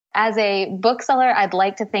As a bookseller, I'd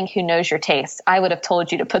like to think who knows your taste. I would have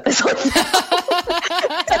told you to put this on.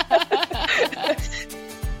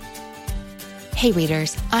 Hey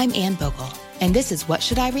readers, I'm Anne Bogle, and this is What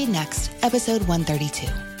Should I Read Next, episode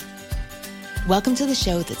 132. Welcome to the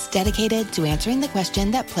show that's dedicated to answering the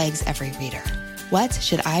question that plagues every reader. What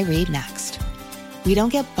should I read next? We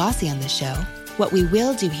don't get bossy on this show. What we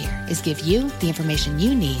will do here is give you the information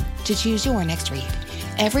you need to choose your next read.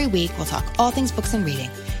 Every week, we'll talk all things books and reading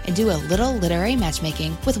and do a little literary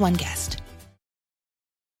matchmaking with one guest.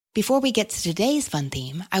 Before we get to today's fun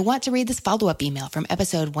theme, I want to read this follow-up email from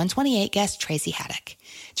episode 128 guest Tracy Haddock.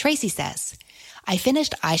 Tracy says, I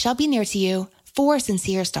finished I Shall Be Near to You, 4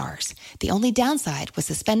 sincere stars. The only downside was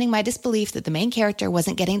suspending my disbelief that the main character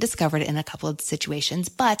wasn't getting discovered in a couple of situations,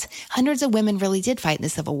 but hundreds of women really did fight in the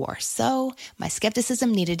Civil War, so my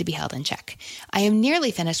skepticism needed to be held in check. I am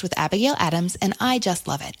nearly finished with Abigail Adams, and I just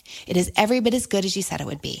love it. It is every bit as good as you said it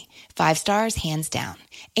would be. 5 stars, hands down.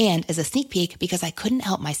 And as a sneak peek, because I couldn't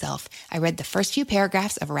help myself, I read the first few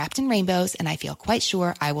paragraphs of Wrapped in Rainbows, and I feel quite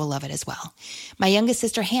sure I will love it as well. My youngest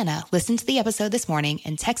sister, Hannah, listened to the episode this morning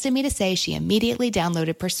and texted me to say she immediately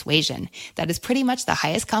downloaded Persuasion. That is pretty much the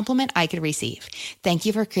highest compliment I could receive. Thank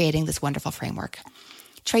you for creating this wonderful framework.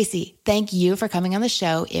 Tracy, thank you for coming on the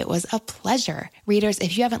show. It was a pleasure. Readers,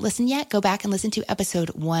 if you haven't listened yet, go back and listen to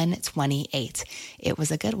episode 128. It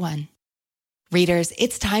was a good one. Readers,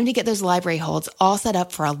 it's time to get those library holds all set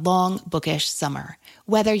up for a long, bookish summer.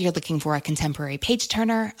 Whether you're looking for a contemporary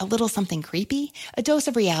page-turner, a little something creepy, a dose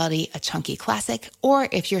of reality, a chunky classic, or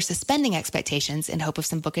if you're suspending expectations in hope of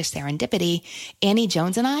some bookish serendipity, Annie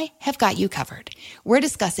Jones and I have got you covered. We're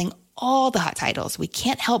discussing all the hot titles we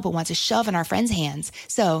can't help but want to shove in our friends' hands.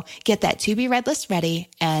 So get that to-be-read list ready,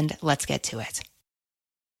 and let's get to it.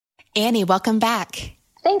 Annie, welcome back.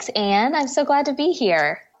 Thanks, Anne. I'm so glad to be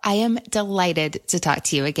here. I am delighted to talk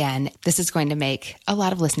to you again. This is going to make a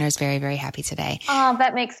lot of listeners very, very happy today. Oh,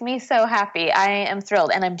 that makes me so happy. I am thrilled,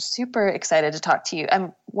 and I'm super excited to talk to you.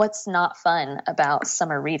 What's not fun about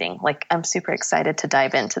summer reading? I'm super excited to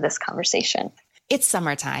dive into this conversation. It's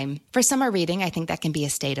summertime. For summer reading, I think that can be a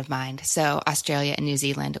state of mind. So Australia and New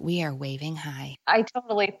Zealand, we are waving high. I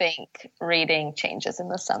totally think reading changes in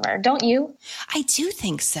the summer. Don't you? I do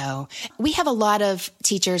think so. We have a lot of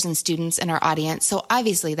teachers and students in our audience, so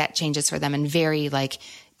obviously that changes for them in very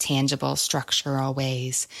tangible, structural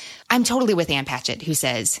ways. I'm totally with Ann Patchett, who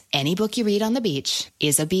says, any book you read on the beach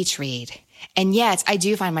is a beach read. And yet I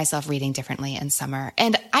do find myself reading differently in summer.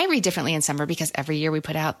 And I read differently in summer because every year we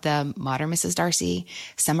put out the Modern Mrs. Darcy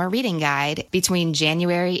Summer Reading Guide. Between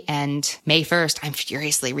January and May 1st, I'm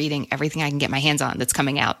furiously reading everything I can get my hands on that's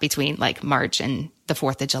coming out between March and the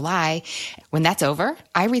 4th of July. When that's over,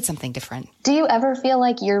 I read something different. Do you ever feel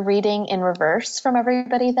like you're reading in reverse from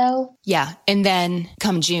everybody, though? Yeah. And then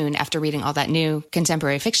come June, after reading all that new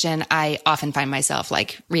contemporary fiction, I often find myself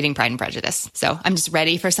reading Pride and Prejudice. So I'm just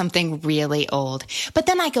ready for something really old. But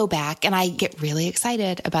then I go back and I get really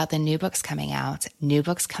excited about the new books coming out. New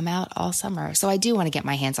books come out all summer. So I do want to get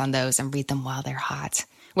my hands on those and read them while they're hot.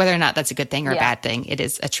 Whether or not that's a good thing or a bad thing, it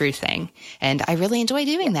is a true thing. And I really enjoy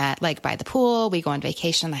doing that. By the pool, we go on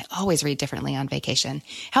vacation. I always read differently on vacation.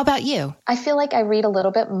 How about you? I feel like I read a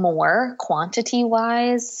little bit more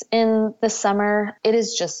quantity-wise in the summer. It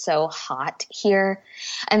is just so hot here.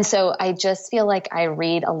 And so I just feel like I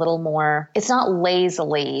read a little more. It's not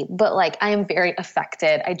lazily, but I am very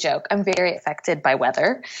affected. I joke. I'm very affected by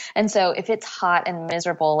weather. And so if it's hot and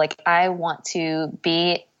miserable, I want to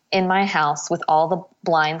be in my house with all the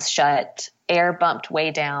blinds shut, air bumped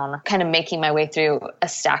way down, kind of making my way through a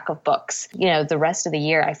stack of books. The rest of the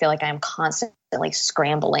year, I feel like I'm constantly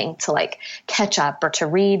scrambling to catch up or to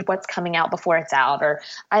read what's coming out before it's out. Or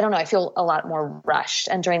I don't know, I feel a lot more rushed.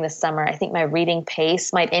 And during the summer, I think my reading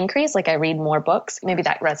pace might increase. I read more books. Maybe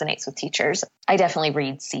that resonates with teachers. I definitely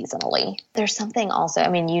read seasonally. There's something also,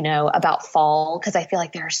 about fall, because I feel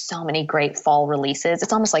like there are so many great fall releases.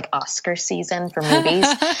 It's almost like Oscar season for movies.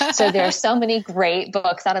 So there are so many great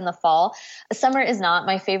books out in the fall. Summer is not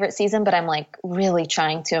my favorite season, but I'm really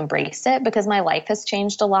trying to embrace it because my life has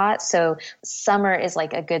changed a lot. So summer is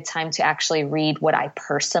a good time to actually read what I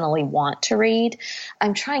personally want to read.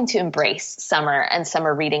 I'm trying to embrace summer and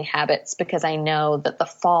summer reading habits because I know that the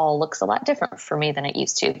fall looks a lot different for me than it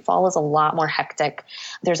used to. Fall is a lot more hectic.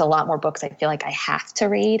 There's a lot more books I feel like I have to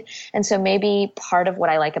read. And so maybe part of what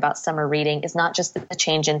I like about summer reading is not just the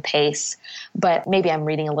change in pace, but maybe I'm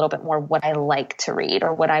reading a little bit more what I like to read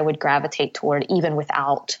or what I would gravitate toward even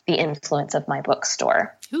without the influence of my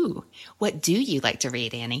bookstore. Ooh, what do you like to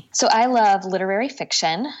read, Annie? So I love literary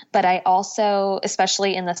fiction, but I also,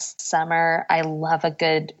 especially in the summer, I love a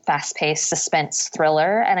good fast-paced suspense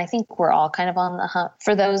thriller. And I think we're all kind of on the hunt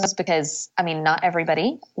for those because, I mean, not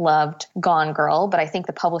everybody loved Gone Girl, but I think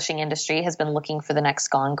the publishing industry has been looking for the next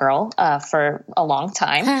Gone Girl for a long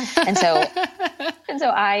time. And so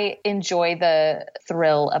I enjoy the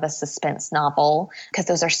thrill of a suspense novel because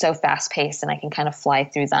those are so fast-paced and I can kind of fly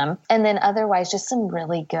through them. And then otherwise, just some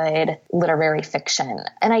really good literary fiction.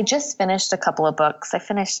 And I just finished a couple of books. I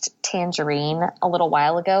finished Tangerine a little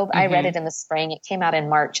while ago. I read it in the spring. It came out in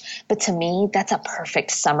March. But to me, that's a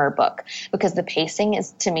perfect summer book because the pacing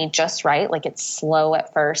is, to me, just right. Like it's slow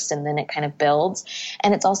at first and then it kind of builds.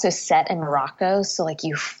 And it's also set in Morocco. So like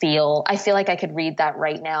I feel like I could read that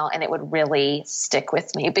right now and it would really stick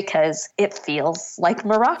with me because it feels like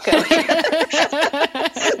Morocco.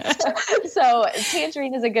 So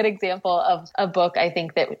Tangerine is a good example of a book I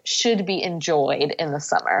think that should be enjoyed in the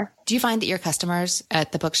summer. Do you find that your customers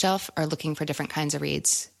at the bookshelf are looking for different kinds of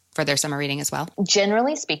reads for their summer reading as well?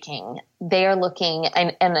 Generally speaking, they are looking,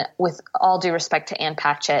 and with all due respect to Ann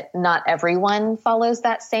Patchett, not everyone follows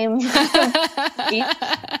that same.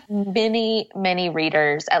 Many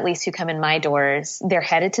readers, at least who come in my doors, they're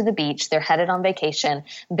headed to the beach, they're headed on vacation,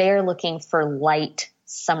 they're looking for light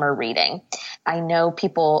summer reading. I know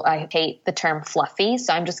I hate the term fluffy,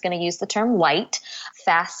 so I'm just going to use the term light,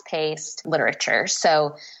 fast-paced literature.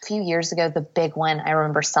 So a few years ago, the big one I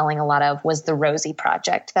remember selling a lot of was The Rosie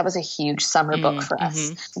Project. That was a huge summer book for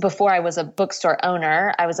us. Before I was a bookstore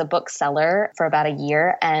owner, I was a bookseller for about a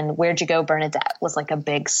year, and Where'd You Go, Bernadette was like a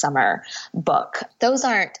big summer book. Those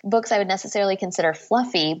aren't books I would necessarily consider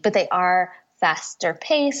fluffy, but they are faster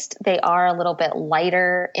paced. They are a little bit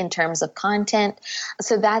lighter in terms of content.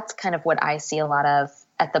 So that's kind of what I see a lot of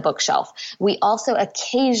at the bookshelf. We also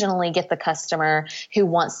occasionally get the customer who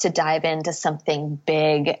wants to dive into something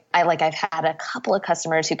big. I've had a couple of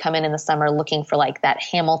customers who come in the summer looking for like that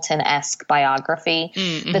Hamilton-esque biography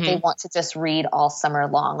that they want to just read all summer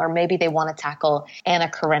long, or maybe they want to tackle Anna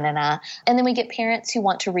Karenina. And then we get parents who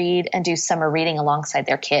want to read and do summer reading alongside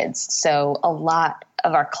their kids. So a lot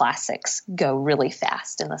of our classics go really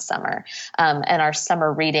fast in the summer. And our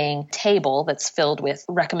summer reading table that's filled with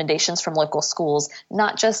recommendations from local schools,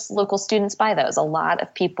 not just local students buy those. A lot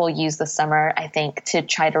of people use the summer, I think, to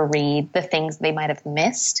try to read the things they might have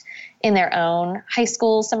missed in their own high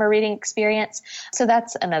school summer reading experience. So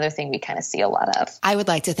that's another thing we kind of see a lot of. I would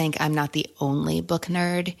like to think I'm not the only book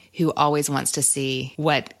nerd who always wants to see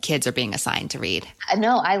what kids are being assigned to read.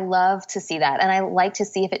 No, I love to see that. And I like to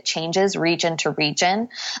see if it changes region to region.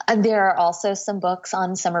 There are also some books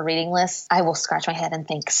on summer reading lists. I will scratch my head and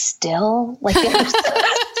think still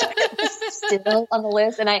on the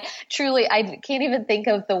list. And I can't even think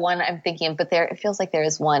of the one I'm thinking of, but it feels like there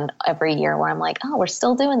is one every year where I'm like, oh, we're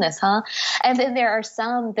still doing this, huh? And then there are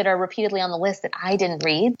some that are repeatedly on the list that I didn't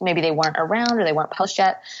read. Maybe they weren't around or they weren't published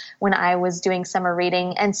yet when I was doing summer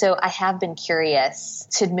reading. And so I have been curious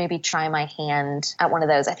to maybe try my hand at one of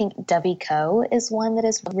those. I think Debbie Coe is one that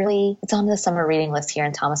is it's on the summer reading list here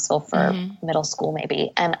in Thomasville for middle school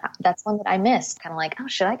maybe. And that's one that I missed. Kind of like, oh,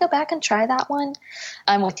 should I go back and try that one?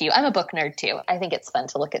 I'm with you. I'm a book nerd too. I think it's fun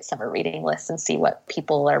to look at summer reading lists and see what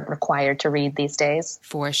people are required to read these days.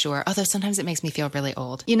 For sure. Although sometimes it makes me feel really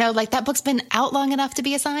old. Like that book's been out long enough to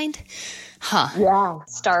be assigned. Huh. Yeah.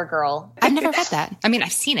 Stargirl. I've never read that. I mean,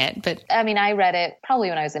 I've seen it, but. I mean, I read it probably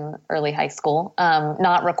when I was in early high school.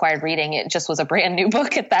 Not required reading. It just was a brand new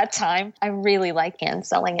book at that time. I really like hand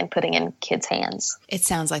selling and putting in kids' hands. It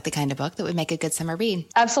sounds like the kind of book that would make a good summer read.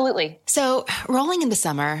 Absolutely. So rolling into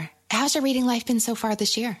summer, how's your reading life been so far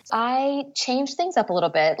this year? I changed things up a little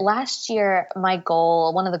bit. Last year,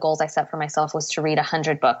 one of the goals I set for myself was to read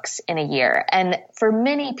 100 books in a year. And for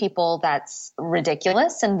many people, that's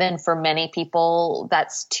ridiculous. And then for many people,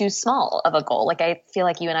 that's too small of a goal. Like I feel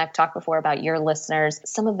like you and I've talked before about your listeners.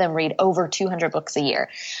 Some of them read over 200 books a year.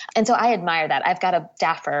 And so I admire that. I've got a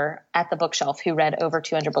staffer at the bookshelf who read over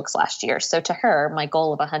 200 books last year. So to her, my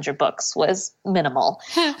goal of 100 books was minimal.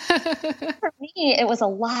 For me, it was a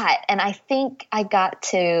lot. And I think I got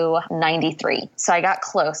to 93. So I got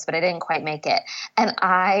close, but I didn't quite make it. And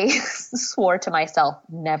I swore to myself,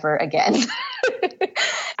 never again.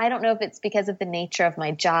 I don't know if it's because of the nature of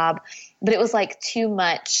my job, but it was like too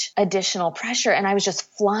much additional pressure. And I was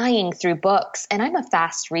just flying through books, and I'm a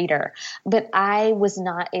fast reader, but I was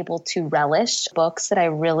not able to relish books that I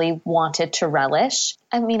really wanted to relish.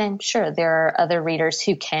 I mean, I'm sure there are other readers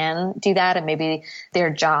who can do that, and maybe their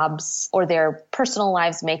jobs or their personal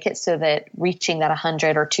lives make it so that reaching that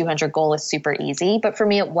 100 or 200 goal is super easy. But for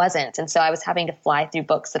me, it wasn't. And so I was having to fly through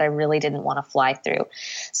books that I really didn't want to fly through.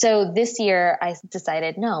 So this year I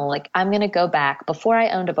decided, no, like I'm going to go back. Before I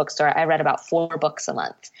owned a bookstore, I read about 4 books a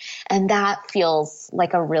month. And that feels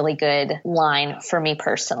like a really good line for me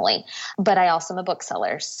personally. But I also am a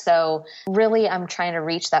bookseller. So really I'm trying to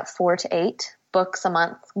reach that 4 to 8 books a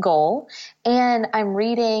month goal. And I'm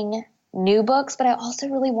reading new books, but I also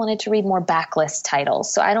really wanted to read more backlist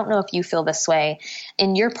titles. So I don't know if you feel this way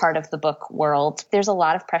in your part of the book world. There's a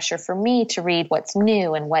lot of pressure for me to read what's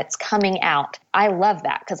new and what's coming out. I love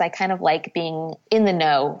that because I kind of like being in the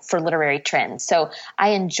know for literary trends. So I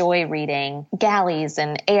enjoy reading galleys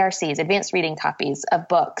and ARCs, advanced reading copies of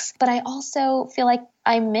books. But I also feel like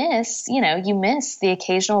I miss, you miss the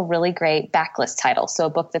occasional really great backlist title. So a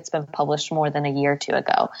book that's been published more than a year or two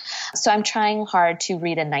ago. So I'm trying hard to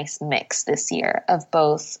read a nice mix this year of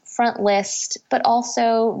both front list, but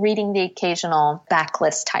also reading the occasional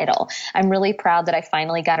backlist title. I'm really proud that I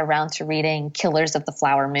finally got around to reading Killers of the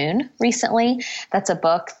Flower Moon recently. That's a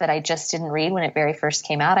book that I just didn't read when it very first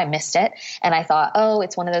came out. I missed it. And I thought, oh,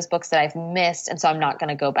 it's one of those books that I've missed, and so I'm not going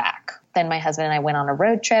to go back. Then my husband and I went on a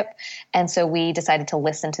road trip, and so we decided to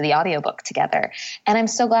listen to the audiobook together. And I'm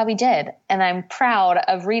so glad we did. And I'm proud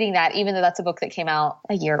of reading that, even though that's a book that came out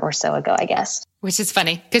a year or so ago, I guess. Which is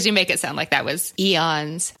funny because you make it sound like that was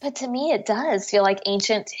eons. But to me, it does feel like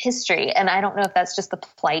ancient history. And I don't know if that's just the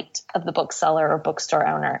plight of the bookseller or bookstore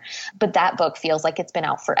owner, but that book feels like it's been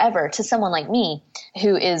out forever to someone like me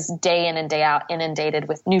who is day in and day out inundated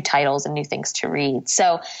with new titles and new things to read.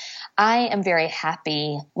 So I am very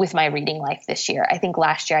happy with my reading life this year. I think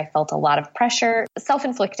last year I felt a lot of pressure,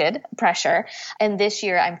 self-inflicted pressure. And this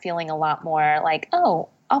year I'm feeling a lot more like, oh,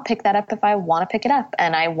 I'll pick that up if I want to pick it up,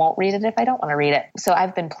 and I won't read it if I don't want to read it. So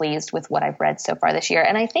I've been pleased with what I've read so far this year.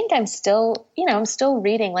 And I think I'm still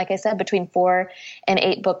reading, like I said, between 4 and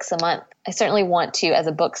 8 books a month. I certainly want to, as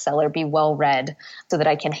a bookseller, be well read so that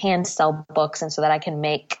I can hand sell books and so that I can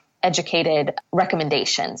make educated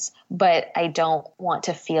recommendations. But I don't want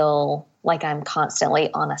to feel like I'm constantly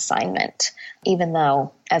on assignment, even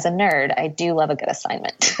though as a nerd, I do love a good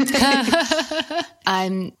assignment.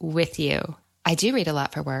 I'm with you. I do read a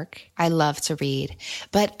lot for work. I love to read,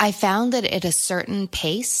 but I found that at a certain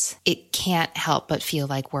pace, it can't help but feel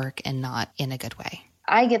like work and not in a good way.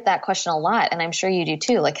 I get that question a lot, and I'm sure you do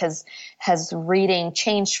too. Like, has reading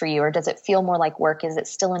changed for you, or does it feel more like work? Is it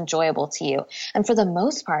still enjoyable to you? And for the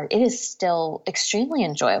most part, it is still extremely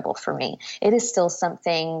enjoyable for me. It is still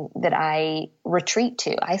something that I retreat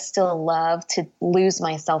to. I still love to lose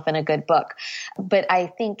myself in a good book. But I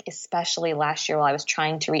think especially last year while I was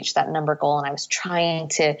trying to reach that number goal and I was trying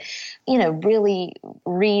to, really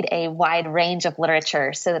read a wide range of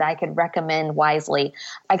literature so that I could recommend wisely,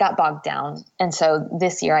 I got bogged down. And so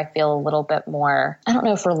this year I feel a little bit more, I don't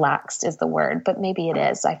know if relaxed is the word, but maybe it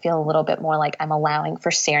is. I feel a little bit more like I'm allowing for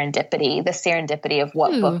serendipity, the serendipity of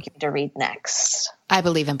what book to read next. I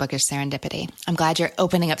believe in bookish serendipity. I'm glad you're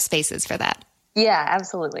opening up spaces for that. Yeah,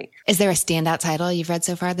 absolutely. Is there a standout title you've read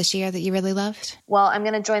so far this year that you really loved? Well, I'm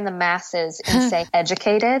going to join the masses and say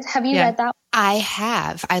Educated. Have you read that? I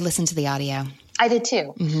have. I listened to the audio. I did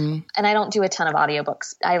too. Mm-hmm. And I don't do a ton of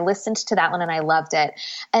audiobooks. I listened to that one and I loved it.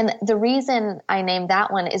 And the reason I named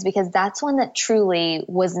that one is because that's one that truly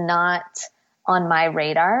was not on my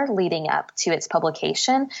radar leading up to its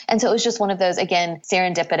publication. And so it was just one of those, again,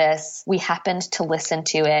 serendipitous. We happened to listen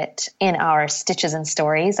to it in our Stitches and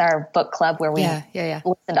Stories, our book club where we listen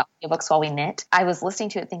to audiobooks while we knit. I was listening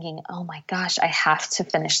to it thinking, oh my gosh, I have to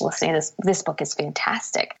finish listening to this. This book is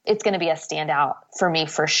fantastic. It's going to be a standout for me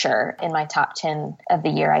for sure in my top 10 of the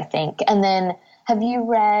year, I think. And then have you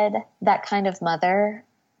read That Kind of Mother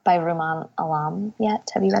by Rumaan Alam yet?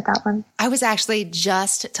 Have you read that one? I was actually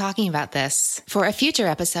just talking about this for a future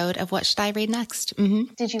episode of What Should I Read Next?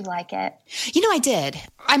 Mm-hmm. Did you like it? I did.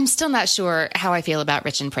 I'm still not sure how I feel about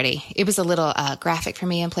Rich and Pretty. It was a little graphic for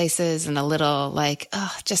me in places and a little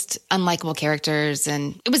just unlikable characters.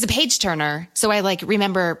 And it was a page turner. So I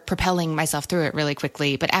remember propelling myself through it really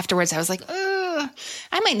quickly. But afterwards I was like, ugh.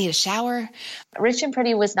 I might need a shower. Rich and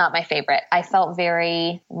Pretty was not my favorite. I felt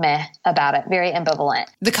very meh about it, very ambivalent.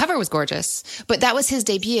 The cover was gorgeous, but that was his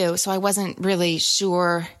debut, so I wasn't really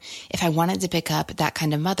sure if I wanted to pick up That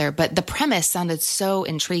Kind of Mother, but the premise sounded so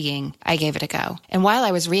intriguing, I gave it a go. And while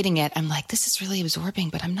I was reading it, I'm like, this is really absorbing,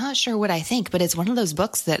 but I'm not sure what I think. But it's one of those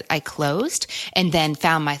books that I closed and then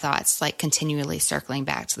found my thoughts like continually circling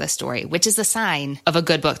back to the story, which is a sign of a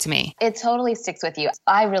good book to me. It totally sticks with you.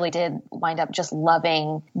 I really did wind up just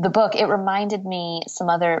loving the book. It reminded me some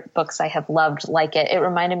other books I have loved like it. It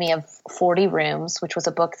reminded me of 40 Rooms, which was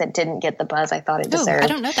a book that didn't get the buzz I thought it deserved. I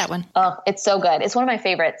don't know that one. Oh, it's so good. It's one of my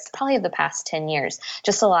favorites, probably of the past 10 years.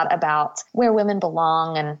 Just a lot about where women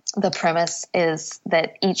belong. And the premise is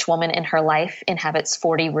that each woman in her life inhabits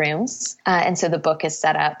 40 rooms. And so the book is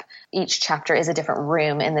set up. Each chapter is a different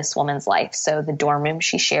room in this woman's life. So the dorm room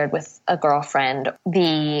she shared with a girlfriend,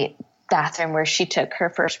 the bathroom where she took her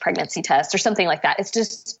first pregnancy test or something like that. It's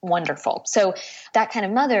just wonderful. So That Kind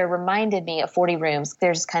of Mother reminded me of 40 Rooms.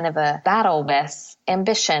 There's kind of a battle with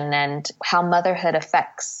ambition and how motherhood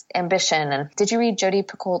affects ambition. And did you read Jodi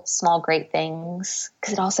Picoult's Small Great Things?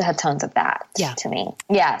 Because it also had tons of that to me.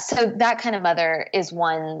 Yeah. So That Kind of Mother is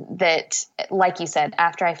one that, like you said,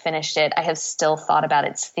 after I finished it, I have still thought about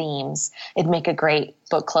its themes. It'd make a great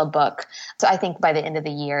book club book. So I think by the end of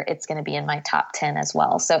the year, it's going to be in my top 10 as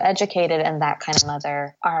well. So Educated and That Kind of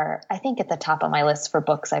Mother are, I think, at the top of my list for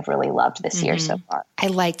books I've really loved this year so far. I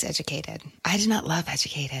liked Educated. I did not love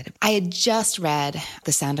Educated. I had just read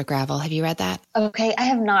The Sound of Gravel. Have you read that? Okay. I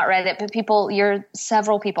have not read it, but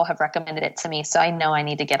several people have recommended it to me. So I know I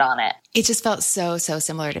need to get on it. It just felt so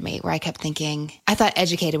similar to me, where I kept thinking, I thought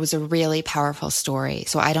Educated was a really powerful story.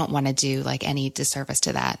 So I don't want to do like any disservice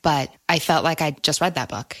to that. But I felt like I just read that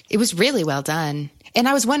book. It was really well done. And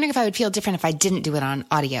I was wondering if I would feel different if I didn't do it on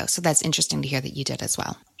audio. So that's interesting to hear that you did as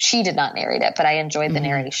well. She did not narrate it, but I enjoyed the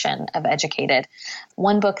narration of Educated.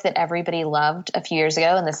 One book that everybody loved a few years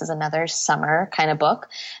ago, and this is another summer kind of book.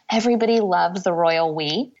 Everybody loved The Royal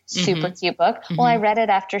We. Super cute book. Well, I read it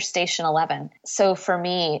after Station 11. So for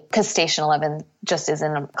me, because Station 11 just is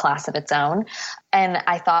in a class of its own, and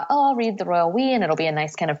I thought, I'll read The Royal We and it'll be a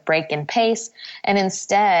nice kind of break in pace. And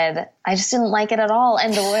instead, I just didn't like it at all.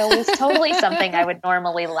 And The Royal We is totally something I would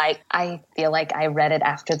normally like. I feel like I read it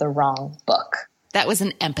after the wrong book. That was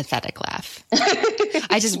an empathetic laugh.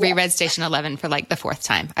 I just reread Station 11 for like the fourth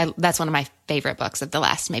time. That's one of my favorite books of the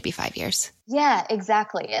last maybe 5 years. Yeah,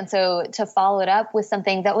 exactly. And so to follow it up with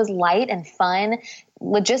something that was light and fun,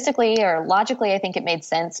 logistically or logically, I think it made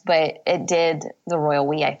sense, but it did The Royal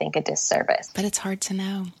We, I think, a disservice. But it's hard to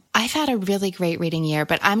know. I've had a really great reading year,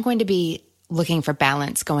 but I'm going to be looking for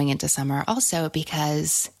balance going into summer also,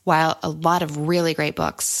 because while a lot of really great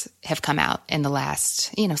books have come out in the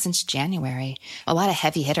last, since January, a lot of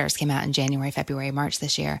heavy hitters came out in January, February, March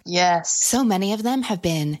this year. Yes. So many of them have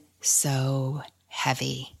been so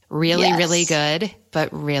heavy, really good, but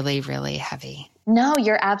really, really heavy. No,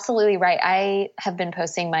 you're absolutely right. I have been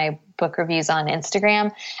posting my book reviews on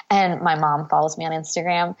Instagram, and my mom follows me on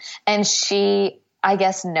Instagram, and she, I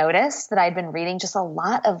guess, noticed that I'd been reading just a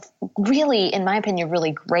lot of really, in my opinion,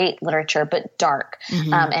 really great literature, but dark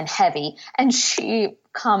and heavy. And she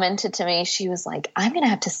commented to me, she was like, I'm going to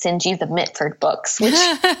have to send you the Mitford books, which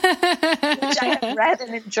I have read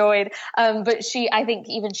and enjoyed. But I think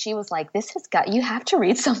even she was like, you have to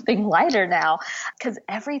read something lighter now, because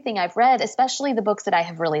everything I've read, especially the books that I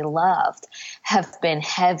have really loved, have been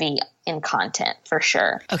heavy in content for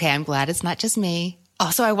sure. Okay. I'm glad it's not just me.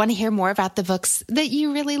 Also, I want to hear more about the books that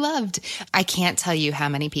you really loved. I can't tell you how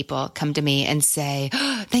many people come to me and say,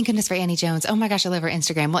 oh, thank goodness for Annie Jones. Oh my gosh, I love her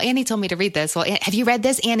Instagram. Well, Annie told me to read this. Well, have you read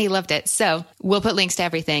this? Annie loved it. So we'll put links to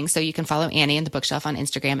everything so you can follow Annie and the Bookshelf on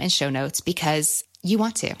Instagram and show notes, because you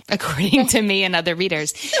want to, according to me and other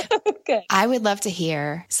readers. Good. I would love to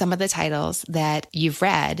hear some of the titles that you've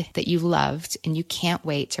read that you loved and you can't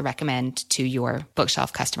wait to recommend to your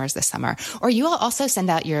Bookshelf customers this summer. Or you will also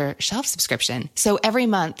send out your shelf subscription. So every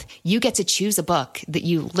month you get to choose a book that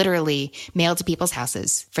you literally mail to people's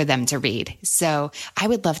houses for them to read. So I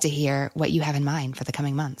would love to hear what you have in mind for the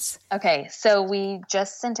coming months. Okay. So we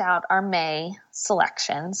just sent out our May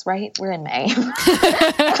selections, right? We're in May.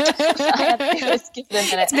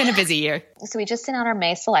 It's been a busy year. So we just sent out our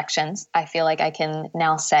May selections. I feel like I can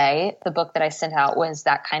now say the book that I sent out was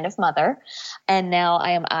That Kind of Mother. And now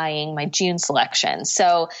I am eyeing my June selection.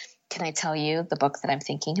 So can I tell you the book that I'm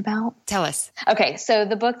thinking about? Tell us. Okay. So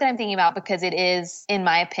the book that I'm thinking about, because it is, in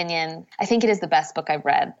my opinion, I think it is the best book I've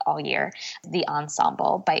read all year, The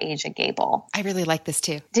Ensemble by Aja Gabel. I really like this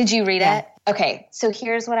too. Did you read it? Okay, so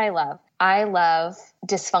here's what I love. I love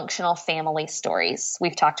dysfunctional family stories.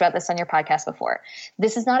 We've talked about this on your podcast before.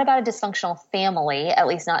 This is not about a dysfunctional family, at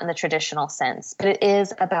least not in the traditional sense, but it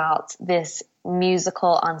is about this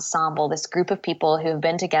musical ensemble, this group of people who have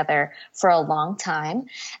been together for a long time.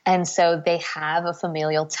 And so they have a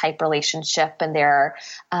familial type relationship, and there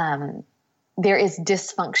is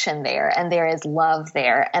dysfunction there and there is love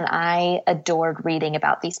there. And I adored reading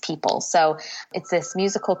about these people. So it's this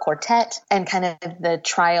musical quartet and kind of the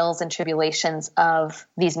trials and tribulations of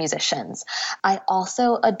these musicians. I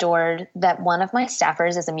also adored that one of my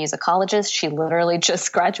staffers is a musicologist. She literally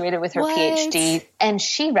just graduated with her PhD, and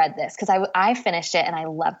she read this because I finished it and I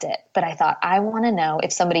loved it. But I thought, I want to know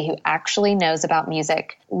if somebody who actually knows about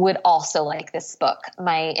music would also like this book.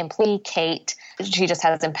 My employee, Kate, she just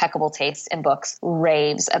has impeccable taste in books,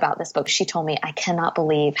 raves about this book. She told me, I cannot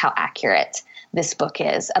believe how accurate this book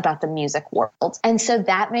is about the music world. And so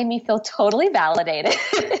that made me feel totally validated.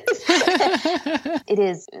 It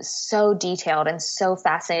is so detailed and so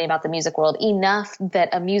fascinating about the music world, enough that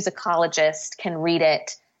a musicologist can read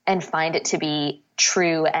it and find it to be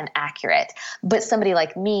true and accurate. But somebody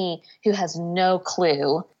like me who has no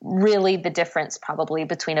clue, really the difference probably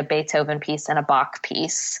between a Beethoven piece and a Bach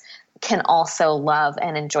piece, can also love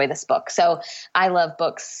and enjoy this book. So I love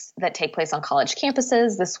books that take place on college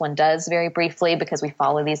campuses. This one does very briefly because we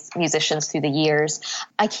follow these musicians through the years.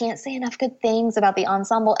 I can't say enough good things about the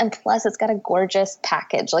ensemble. And plus it's got a gorgeous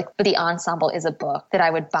package. Like the ensemble is a book that I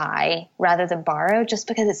would buy rather than borrow just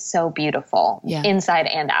because it's so beautiful inside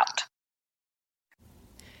and out.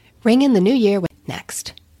 Ring in the new year with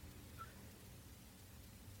next.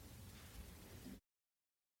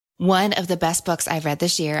 One of the best books I've read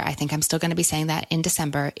this year, I think I'm still going to be saying that in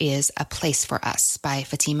December, is A Place for Us by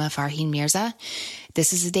Fatima Farheen Mirza.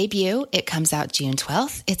 This is a debut. It comes out June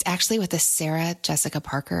 12th. It's actually with the Sarah Jessica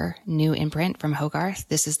Parker new imprint from Hogarth.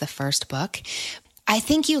 This is the first book. I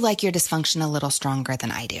think you like your dysfunction a little stronger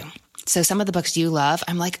than I do. So some of the books you love,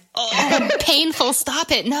 I'm like, oh, painful,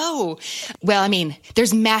 stop it, no. Well, I mean,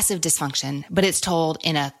 there's massive dysfunction, but it's told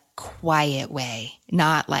in a quiet way,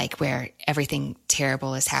 not like where everything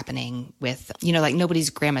terrible is happening with, like nobody's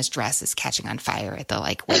grandma's dress is catching on fire at the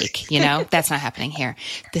wake, that's not happening here.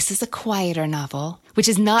 This is a quieter novel, which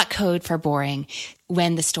is not code for boring.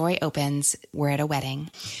 When the story opens, we're at a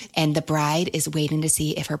wedding and the bride is waiting to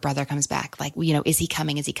see if her brother comes back. Is he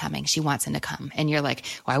coming? Is he coming? She wants him to come. And you're like,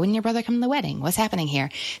 why wouldn't your brother come to the wedding? What's happening here?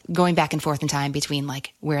 Going back and forth in time between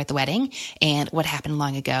we're at the wedding and what happened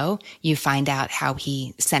long ago. You find out how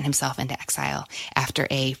he sent himself into exile after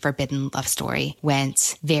a forbidden love story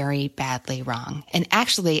went very badly wrong. And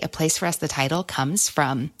actually, A Place for Us, the title, comes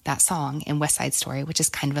from that song in West Side Story, which is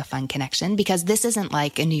kind of a fun connection because this isn't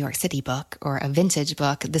like a New York City book or a vintage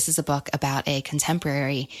book. This is a book about a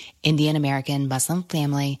contemporary Indian American Muslim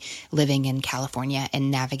family living in California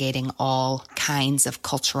and navigating all kinds of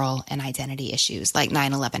cultural and identity issues.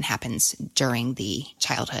 9/11 happens during the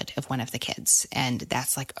childhood of one of the kids. And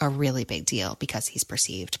that's a really big deal because he's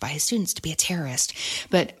perceived by his students to be a terrorist.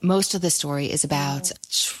 But most of the story is about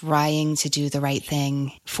trying to do the right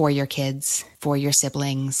thing for your kids, for your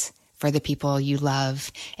siblings, for the people you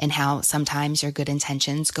love, and how sometimes your good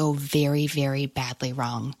intentions go very, very badly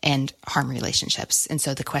wrong and harm relationships. And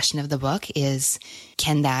so the question of the book is,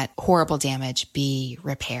 can that horrible damage be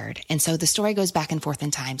repaired? And so the story goes back and forth in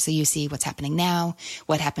time. So you see what's happening now,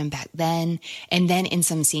 what happened back then, and then in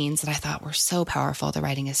some scenes that I thought were so powerful, the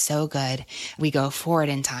writing is so good, we go forward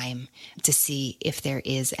in time to see if there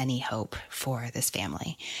is any hope for this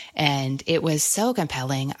family. And it was so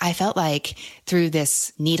compelling. I felt like through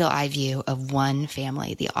this needle eye view of one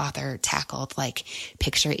family, the author tackled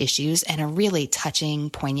picture issues in a really touching,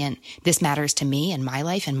 poignant, this matters to me and my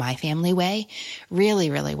life and my family way, really,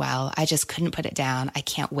 really well. I just couldn't put it down. I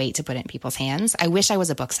can't wait to put it in people's hands. I wish I was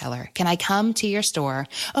a bookseller. Can I come to your store?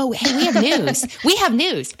 Oh, hey, we have news. We have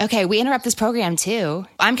news. Okay, we interrupt this program too.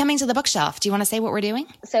 I'm coming to the bookshelf. Do you want to say what we're doing?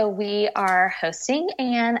 So we are hosting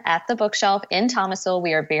Anne at the bookshelf in Thomasville.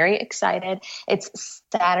 We are very excited. It's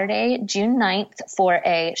Saturday, June 9th for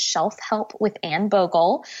a shelf help with Anne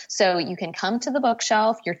Bogle. So you can come to the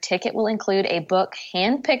bookshelf. Your ticket will include a book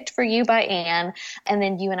handpicked for you by Anne. And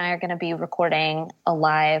then you and I are going to be recording a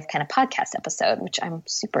live kind of podcast episode, which I'm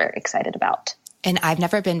super excited about. And I've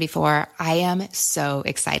never been before. I am so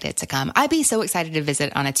excited to come. I'd be so excited to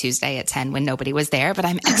visit on a Tuesday at 10 when nobody was there, but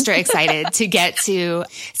I'm extra excited to get to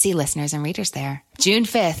see listeners and readers there. June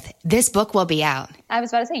 5th, this book will be out. I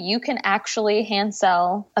was about to say, you can actually hand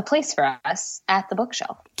sell a place for us at the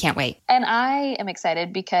bookshelf. Can't wait. And I am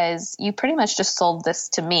excited because you pretty much just sold this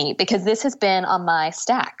to me, because this has been on my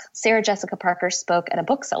stack. Sarah Jessica Parker spoke at a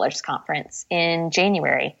booksellers conference in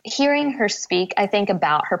January. Hearing her speak, I think,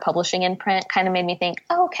 about her publishing in print kind of made me think,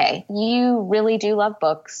 oh, okay, you really do love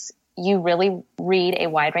books. You really read a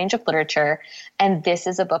wide range of literature, and this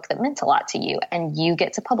is a book that meant a lot to you, and you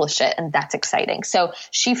get to publish it, and that's exciting. So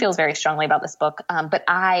she feels very strongly about this book, but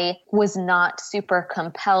I was not super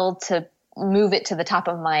compelled to move it to the top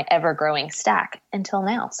of my ever-growing stack until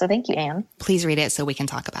now. So thank you, Anne. Please read it so we can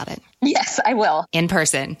talk about it. Yes, I will. In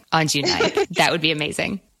person on June 9th. That would be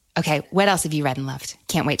amazing. Okay, what else have you read and loved?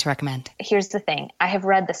 Can't wait to recommend. Here's the thing. I have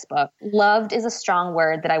read this book. Loved is a strong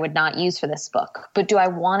word that I would not use for this book, but do I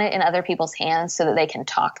want it in other people's hands so that they can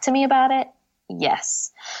talk to me about it?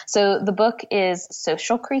 Yes. So the book is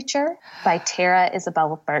Social Creature by Tara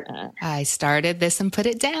Isabel Burton. I started this and put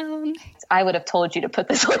it down. I would have told you to put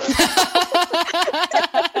this one down.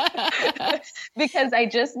 Because I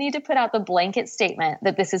just need to put out the blanket statement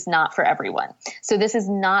that this is not for everyone. So this is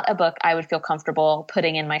not a book I would feel comfortable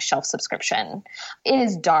putting in my shelf subscription. It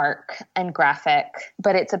is dark and graphic,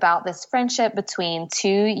 but it's about this friendship between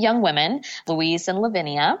two young women, Louise and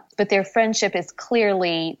Lavinia, but their friendship is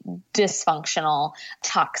clearly dysfunctional,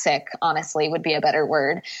 toxic, honestly, would be a better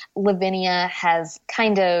word. Lavinia has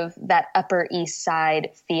kind of that Upper East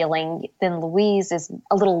Side feeling. Then Louise is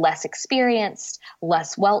a little less experienced,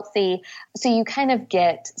 less wealthy. So you kind of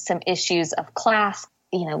get some issues of class.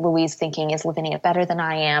 You know, Louise thinking, is Lavinia better than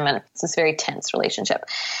I am? And it's this very tense relationship.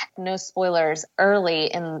 No spoilers.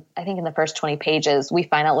 Early I think in the first 20 pages, we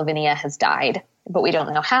find out Lavinia has died, but we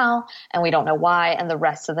don't know how and we don't know why. And the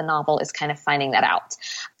rest of the novel is kind of finding that out.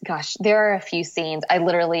 Gosh, there are a few scenes. I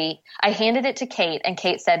handed it to Kate, and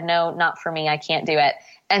Kate said, no, not for me. I can't do it.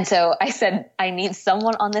 And so I said, I need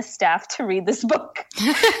someone on this staff to read this book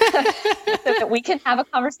so that we can have a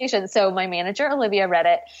conversation. So my manager, Olivia, read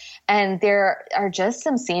it. And there are just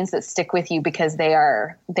some scenes that stick with you because they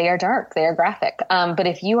are dark, they are graphic. But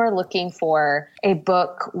if you are looking for a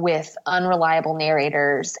book with unreliable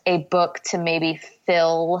narrators, a book to maybe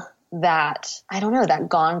fill that, I don't know, that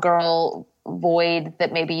Gone Girl void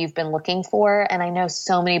that maybe you've been looking for. And I know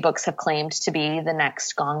so many books have claimed to be the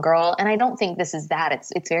next Gone Girl. And I don't think this is that.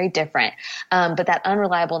 It's very different. But that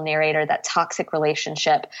unreliable narrator, that toxic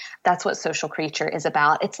relationship, that's what Social Creature is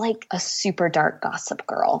about. It's like a super dark Gossip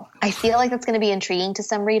Girl. I feel like that's going to be intriguing to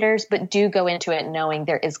some readers, but do go into it knowing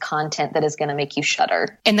there is content that is going to make you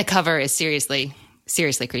shudder. And the cover is seriously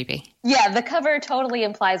creepy. Yeah, the cover totally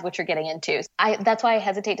implies what you're getting into. That's why I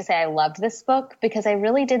hesitate to say I loved this book, because I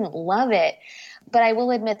really didn't love it. But I will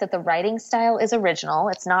admit that the writing style is original.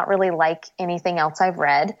 It's not really like anything else I've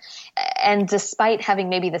read. And despite having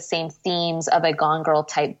maybe the same themes of a Gone Girl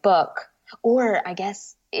type book, or I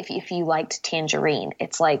guess if you liked Tangerine,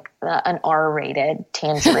 it's like an R-rated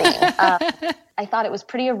Tangerine. I thought it was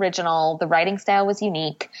pretty original. The writing style was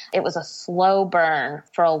unique. It was a slow burn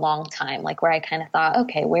for a long time, like where I kind of thought,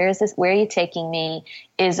 okay, where is this? Where are you taking me?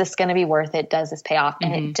 Is this going to be worth it? Does this pay off?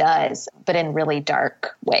 And it does, but in really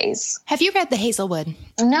dark ways. Have you read The Hazelwood?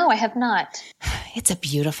 No, I have not. It's a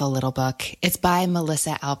beautiful little book. It's by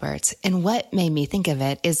Melissa Albert. And what made me think of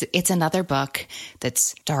it is it's another book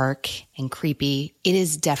that's dark and creepy. It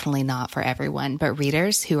is definitely not for everyone, but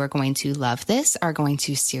readers who are going to love this are going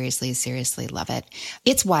to seriously, seriously love it.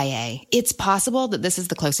 It's YA. It's possible that this is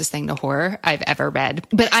the closest thing to horror I've ever read,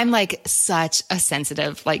 but I'm like such a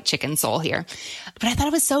sensitive, like chicken soul here. But I thought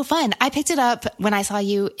it was so fun. I picked it up when I saw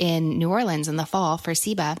you in New Orleans in the fall for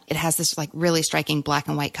SIBA. It has this like really striking black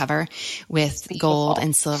and white cover with gold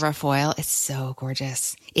and silver foil. It's so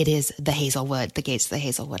gorgeous. It is The Hazelwood, The Gates of the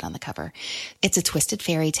Hazelwood on the cover. It's a twisted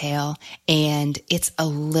fairy tale, and it's a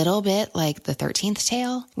little bit like The 13th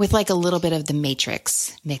Tale with like a little bit of The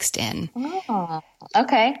Matrix mixed in. Oh,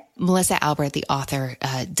 okay. Melissa Albert, the author,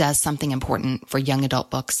 does something important for young adult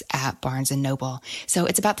books at Barnes & Noble. So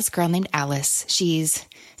it's about this girl named Alice. She's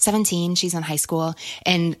 17. She's in high school,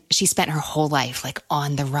 and she spent her whole life like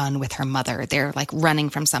on the run with her mother. They're like running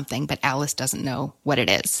from something, but Alice doesn't know what it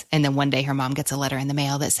is. And then one day her mom gets a letter in the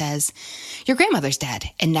mail that says, your grandmother's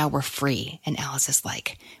dead and now we're free. And Alice is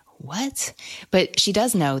like, what? But she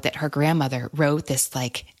does know that her grandmother wrote this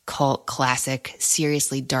like cult classic,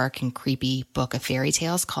 seriously dark and creepy book of fairy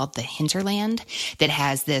tales called The Hinterland that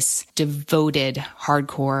has this devoted,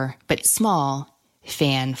 hardcore, but small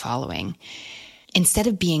fan following. Instead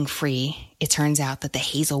of being free, it turns out that the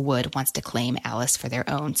Hazelwood wants to claim Alice for their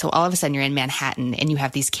own. So all of a sudden you're in Manhattan and you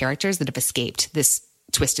have these characters that have escaped this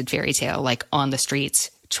twisted fairy tale, like on the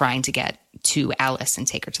streets, trying to get to Alice and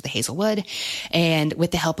take her to the Hazelwood. And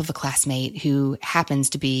with the help of a classmate who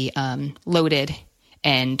happens to be loaded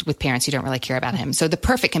and with parents who don't really care about him. So the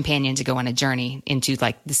perfect companion to go on a journey into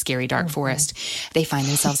like the scary dark forest. They find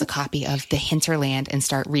themselves a copy of The Hinterland and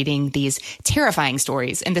start reading these terrifying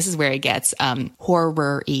stories. And this is where it gets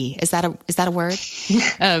horror-y. Is that a word?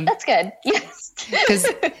 That's good. Yes. Because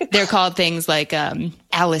they're called things like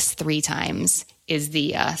Alice Three Times is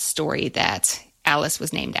the story that Alice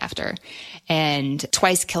was named after. And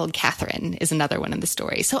Twice Killed Catherine is another one in the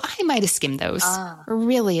story. So I might have skimmed those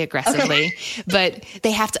really aggressively, but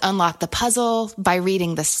they have to unlock the puzzle by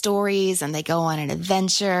reading the stories, and they go on an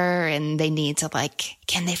adventure, and they need to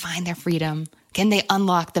can they find their freedom? Can they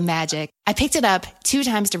unlock the magic? I picked it up 2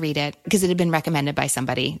 times to read it because it had been recommended by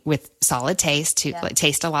somebody with solid taste to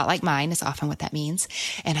taste a lot like mine is often what that means.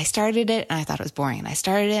 And I started it and I thought it was boring. And I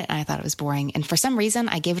started it and I thought it was boring. And for some reason,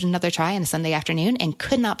 I gave it another try on a Sunday afternoon and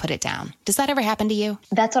could not put it down. Does that ever happen to you?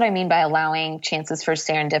 That's what I mean by allowing chances for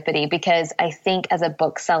serendipity, because I think as a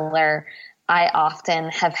bookseller, I often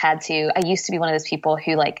have had to, I used to be one of those people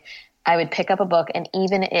who I would pick up a book, and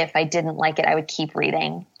even if I didn't like it, I would keep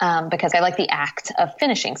reading because I like the act of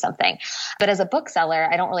finishing something. But as a bookseller,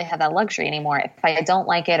 I don't really have that luxury anymore. If I don't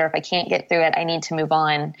like it or if I can't get through it, I need to move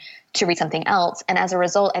on to read something else. And as a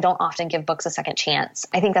result, I don't often give books a second chance.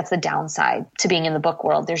 I think that's the downside to being in the book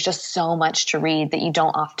world. There's just so much to read that you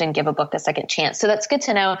don't often give a book a second chance. So that's good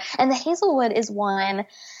to know. And The Hazelwood is one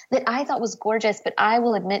that I thought was gorgeous, but I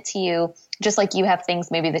will admit to you, just like you have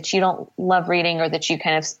things maybe that you don't love reading or that you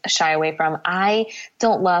kind of shy away from, I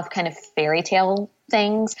don't love kind of fairy tale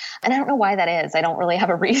things. And I don't know why that is. I don't really have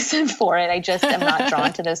a reason for it. I just am not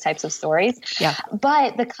drawn to those types of stories. Yeah.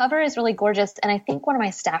 But the cover is really gorgeous. And I think one of my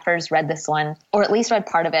staffers read this one, or at least read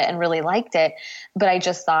part of it and really liked it. But I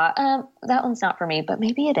just thought, that one's not for me, but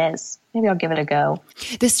maybe it is. Maybe I'll give it a go.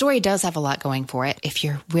 This story does have a lot going for it if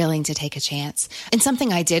you're willing to take a chance. And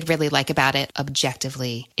something I did really like about it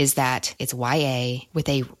objectively is that it's YA with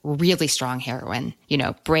a really strong heroine,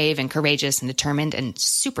 brave and courageous and determined and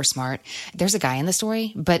super smart. There's a guy in the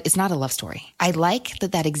story, but it's not a love story. I like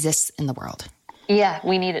that exists in the world. Yeah,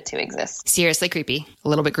 we need it to exist. Seriously creepy, a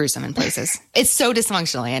little bit gruesome in places. It's so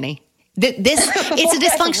dysfunctional, Annie. It's a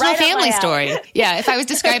dysfunctional family story. Yeah, if I was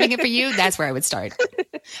describing it for you, that's where I would start.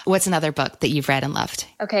 What's another book that you've read and loved?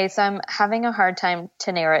 Okay, so I'm having a hard time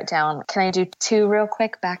to narrow it down. Can I do 2 real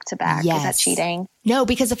quick back to back? Yes. Is that cheating? No,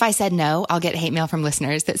 because if I said no, I'll get hate mail from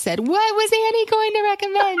listeners that said, what was Annie going to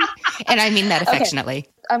recommend? And I mean that affectionately. Okay.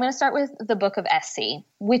 I'm going to start with The Book of Essie,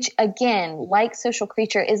 which again, like Social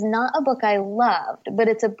Creature, is not a book I loved, but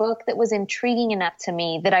it's a book that was intriguing enough to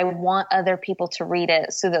me that I want other people to read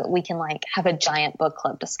it so that we can have a giant book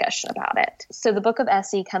club discussion about it. So The Book of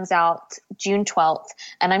Essie comes out June 12th,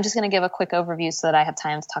 and I'm just going to give a quick overview so that I have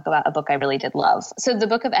time to talk about a book I really did love. So The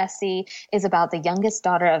Book of Essie is about the youngest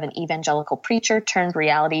daughter of an evangelical preacher turned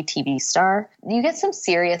reality TV star. You get some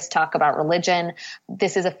serious talk about religion.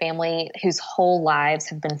 This is a family whose whole lives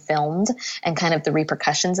have been filmed and kind of the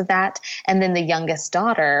repercussions of that. And then the youngest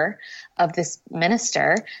daughter of this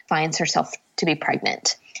minister finds herself to be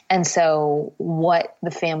pregnant. And so what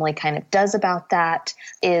the family kind of does about that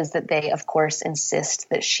is that they, of course, insist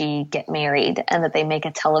that she get married and that they make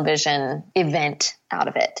a television event out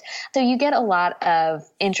of it. So you get a lot of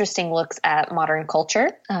interesting looks at modern culture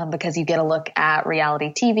because you get a look at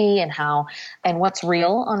reality TV and what's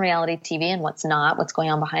real on reality TV and what's not, what's going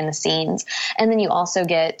on behind the scenes. And then you also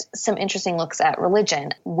get some interesting looks at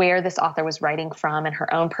religion, where this author was writing from and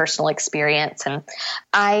her own personal experience. And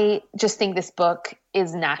I just think this book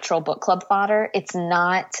is natural book club fodder. It's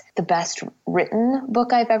not the best written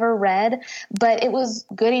book I've ever read, but it was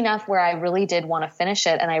good enough where I really did want to finish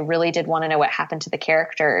it and I really did want to know what happened to the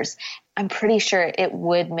characters. I'm pretty sure it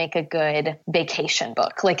would make a good vacation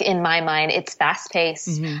book. In my mind, it's fast-paced.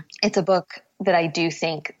 Mm-hmm. It's a book that I do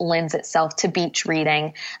think lends itself to beach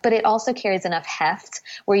reading, but it also carries enough heft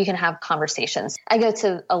where you can have conversations. I go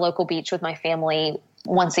to a local beach with my family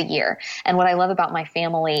once a year. And what I love about my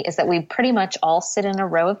family is that we pretty much all sit in a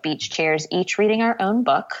row of beach chairs, each reading our own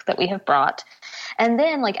book that we have brought. And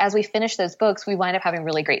then as we finish those books, we wind up having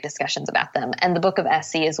really great discussions about them. And The Book of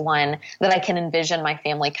Essie is one that I can envision my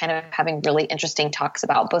family kind of having really interesting talks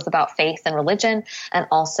about, both about faith and religion and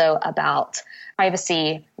also about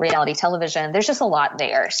privacy, reality television. There's just a lot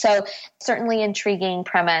there. So certainly intriguing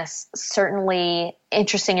premise, certainly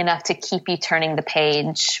interesting enough to keep you turning the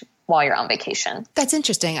page while you're on vacation. That's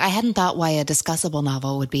interesting. I hadn't thought why a discussable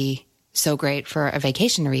novel would be so great for a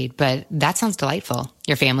vacation read, but that sounds delightful.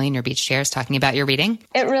 Your family in your beach chairs talking about your reading.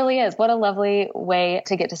 It really is. What a lovely way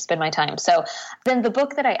to get to spend my time. So then the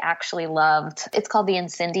book that I actually loved, it's called The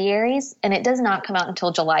Incendiaries, and it does not come out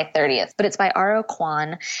until July 30th, but it's by R.O.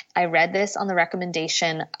 Kwon. I read this on the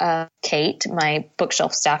recommendation of Kate, my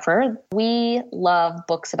bookshelf staffer. We love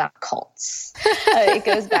books about cults. It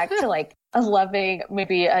goes back to like loving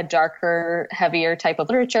maybe a darker, heavier type of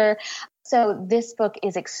literature. So this book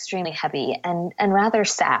is extremely heavy and rather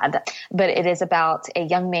sad, but it is about a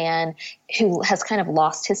young man who has kind of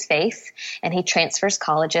lost his faith, and he transfers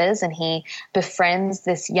colleges and he befriends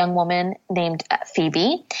this young woman named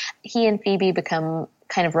Phoebe. He and Phoebe become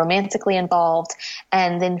kind of romantically involved,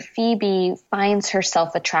 and then Phoebe finds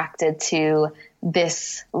herself attracted to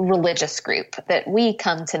this religious group that we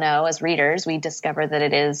come to know as readers. We discover that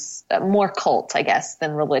it is more cult, I guess,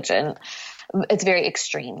 than religion. It's very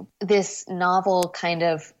extreme. This novel kind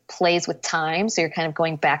of plays with time. So you're kind of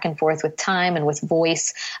going back and forth with time and with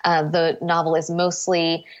voice. The novel is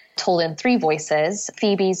mostly told in three voices: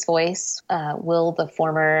 Phoebe's voice, Will, the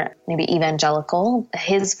former maybe evangelical,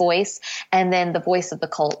 his voice, and then the voice of the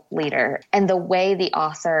cult leader. And the way the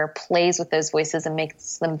author plays with those voices and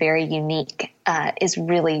makes them very unique is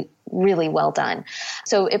really, really well done.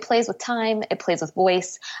 So it plays with time, it plays with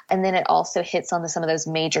voice, and then it also hits on some of those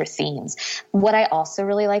major themes. What I also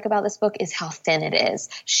really like about this book is how thin it is.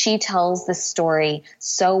 She tells this story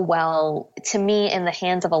so well. To me, in the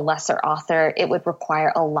hands of a lesser author, it would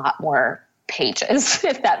require a lot more pages,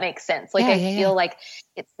 if that makes sense. Like, I feel like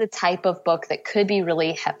it's the type of book that could be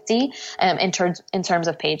really hefty in terms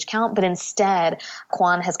of page count, but instead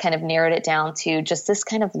Kwon has kind of narrowed it down to just this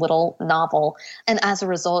kind of little novel. And as a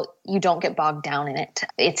result, you don't get bogged down in it.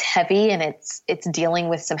 It's heavy and it's dealing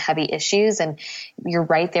with some heavy issues. And you're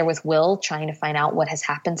right there with Will trying to find out what has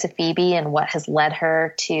happened to Phoebe and what has led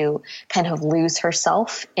her to kind of lose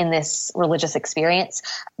herself in this religious experience.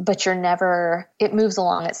 But it moves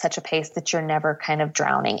along at such a pace that you're never kind of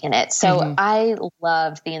drowning in it. So I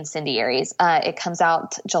loved The Incendiaries. It comes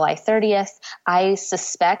out July 30th. I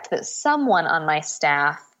suspect that someone on my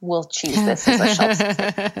staff will choose this as a shelf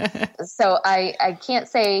subscription. So I can't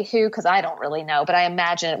say who, because I don't really know, but I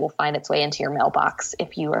imagine it will find its way into your mailbox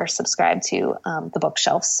if you are subscribed to the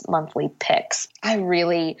Bookshelf's monthly picks. I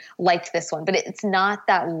really liked this one, but it's not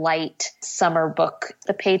that light summer book.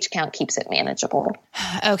 The page count keeps it manageable.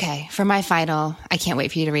 Okay, for my final, I can't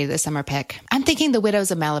wait for you to read the summer pick. I'm thinking The Widows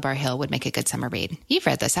of Malabar Hill would make a good summer read. You've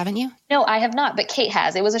read this, haven't you? No, I have not, but Kate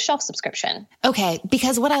has. It was a shelf subscription. Okay,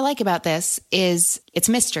 because what I like about this is it's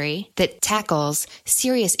mystery that tackles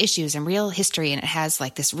serious issues and real history, and it has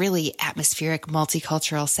like this really atmospheric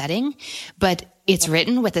multicultural setting, but it's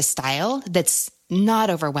written with a style that's not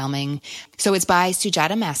overwhelming. So it's by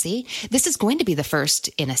Sujata Massey. This is going to be the first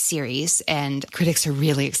in a series, and critics are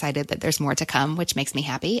really excited that there's more to come, which makes me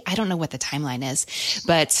happy. I don't know what the timeline is,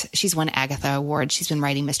 but she's won Agatha Award. She's been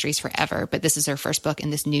writing mysteries forever, but this is her first book in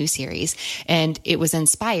this new series. And it was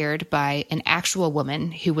inspired by an actual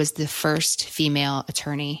woman who was the first female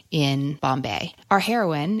attorney in Bombay. Our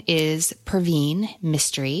heroine is Parveen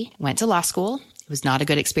Mistry, went to law school. It was not a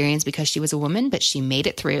good experience because she was a woman, but she made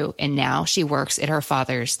it through. And now she works at her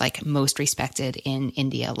father's most respected in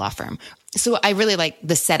India law firm. So I really like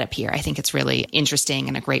the setup here. I think it's really interesting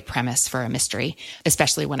and a great premise for a mystery,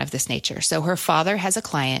 especially one of this nature. So her father has a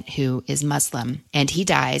client who is Muslim, and he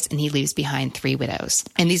dies and he leaves behind 3 widows.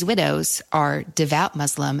 And these widows are devout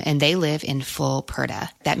Muslim, and they live in full purdah.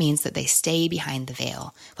 That means that they stay behind the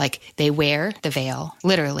veil. Like, they wear the veil,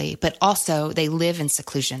 literally, but also they live in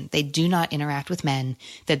seclusion. They do not interact with men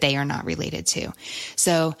that they are not related to.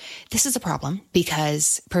 So this is a problem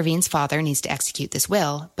because Parveen's father needs to execute this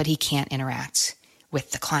will, but he can't interact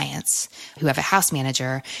with the clients, who have a house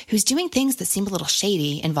manager who's doing things that seem a little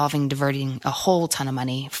shady, involving diverting a whole ton of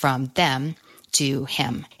money from them to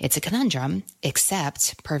him. It's a conundrum,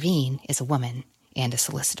 except Parveen is a woman and a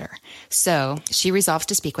solicitor. So she resolves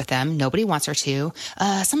to speak with them. Nobody wants her to.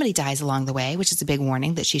 Somebody dies along the way, which is a big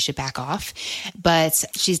warning that she should back off, but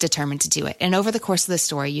she's determined to do it. And over the course of the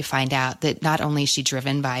story, you find out that not only is she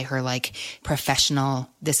driven by her professional,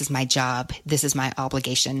 this is my job, this is my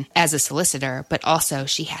obligation as a solicitor, but also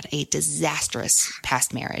she had a disastrous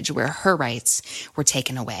past marriage where her rights were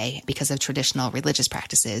taken away because of traditional religious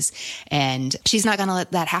practices. And she's not going to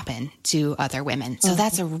let that happen to other women. So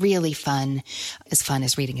that's a really fun as fun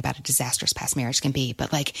as reading about a disastrous past marriage can be.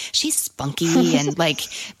 But like, she's spunky and like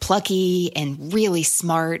plucky and really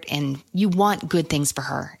smart, and you want good things for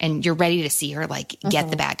her, and you're ready to see her like get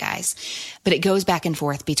the bad guys. But it goes back and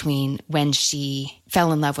forth between when she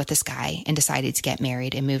fell in love with this guy and decided to get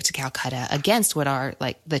married and move to Calcutta against what are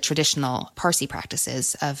like the traditional Parsi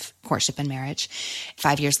practices of courtship and marriage,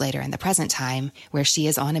 5 years later in the present time, where she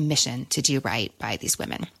is on a mission to do right by these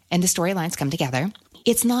women. And the storylines come together.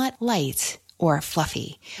 It's not light or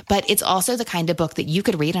fluffy, but it's also the kind of book that you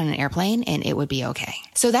could read on an airplane and it would be okay.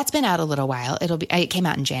 So that's been out a little while. It came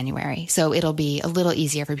out in January, so it'll be a little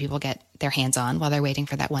easier for people to get their hands on while they're waiting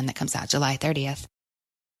for that one that comes out July 30th.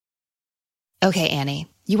 Okay, Annie,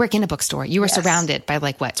 you work in a bookstore. You were surrounded by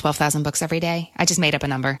 12,000 books every day? I just made up a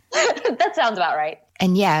number. That sounds about right.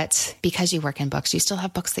 And yet, because you work in books, you still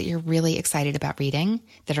have books that you're really excited about reading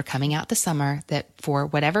that are coming out this summer that for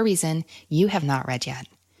whatever reason you have not read yet.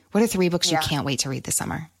 What are 3 books you can't wait to read this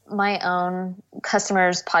summer? My own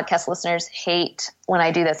customers, podcast listeners hate when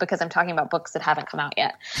I do this because I'm talking about books that haven't come out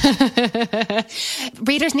yet.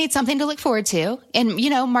 Readers need something to look forward to, and,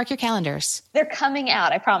 mark your calendars. They're coming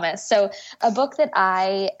out, I promise. So a book that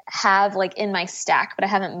I have in my stack, but I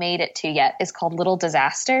haven't made it to yet, is called Little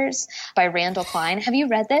Disasters by Randall Klein. Have you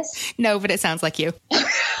read this? No, but it sounds like you.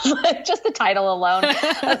 Just the title alone.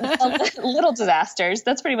 Little Disasters.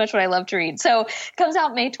 That's pretty much what I love to read. So it comes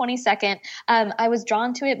out May 22nd. I was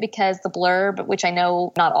drawn to it because the blurb, which I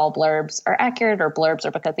know not all blurbs are accurate, or blurbs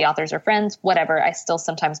are because the authors are friends, whatever, I still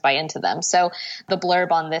sometimes buy into them. So the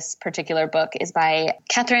blurb on this particular book is by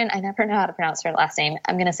Catherine, I never know how to pronounce her last name,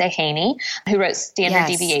 I'm going to say Haney, who wrote Standard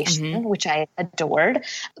Deviation, which I adored.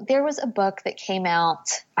 There was a book that came out,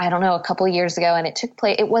 I don't know, a couple of years ago, and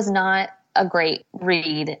it was not a great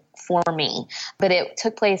read for me, but it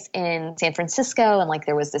took place in San Francisco, and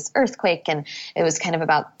there was this earthquake, and it was kind of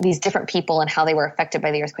about these different people and how they were affected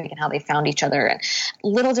by the earthquake and how they found each other. And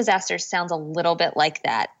Little Disasters sounds a little bit like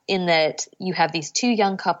that, in that you have these 2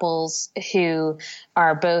 young couples who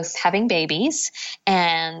are both having babies,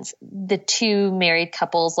 and the 2 married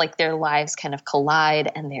couples, their lives kind of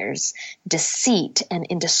collide, and there's deceit and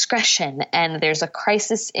indiscretion, and there's a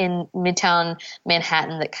crisis in Midtown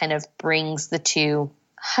Manhattan that kind of brings the 2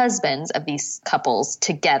 husbands of these couples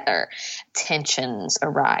together. Tensions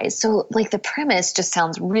arise. So the premise just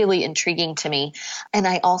sounds really intriguing to me. And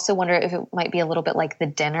I also wonder if it might be a little bit like The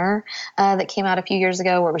Dinner that came out a few years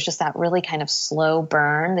ago, where it was just that really kind of slow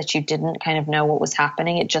burn that you didn't kind of know what was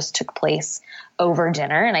happening. It just took place over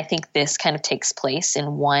dinner. And I think this kind of takes place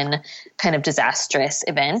in one kind of disastrous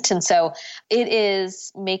event. And so it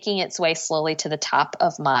is making its way slowly to the top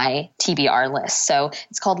of my TBR list. So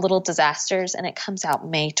it's called Little Disasters, and it comes out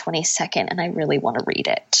May 22nd, and I really want to read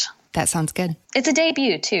it. That sounds good. It's a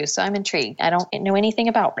debut too, so I'm intrigued. I don't know anything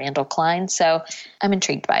about Randall Klein, so I'm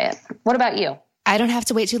intrigued by it. What about you? I don't have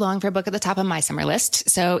to wait too long for a book at the top of my summer list.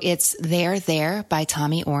 So it's There by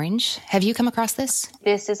Tommy Orange. Have you come across this?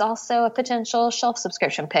 This is also a potential shelf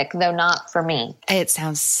subscription pick, though not for me. It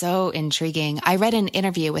sounds so intriguing. I read an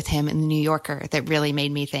interview with him in the New Yorker that really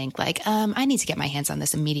made me think I need to get my hands on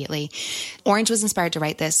this immediately. Orange was inspired to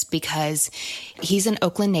write this because he's an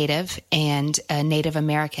Oakland native and a Native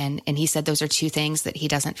American. And he said those are 2 things that he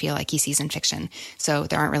doesn't feel like he sees in fiction. So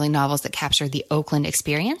there aren't really novels that capture the Oakland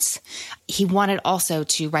experience. He wanted also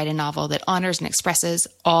to write a novel that honors and expresses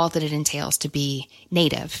all that it entails to be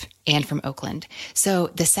Native and from Oakland. So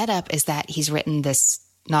the setup is that he's written this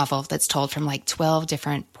novel that's told from 12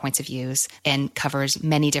 different points of views and covers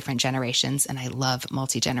many different generations. And I love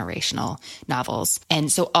multi-generational novels.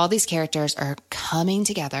 And so all these characters are coming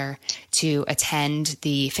together to attend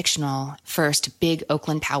the fictional first big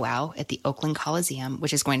Oakland powwow at the Oakland Coliseum,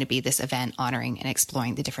 which is going to be this event honoring and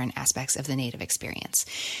exploring the different aspects of the Native experience.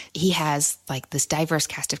 He has this diverse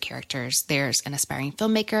cast of characters. There's an aspiring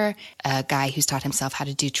filmmaker, a guy who's taught himself how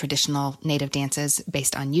to do traditional Native dances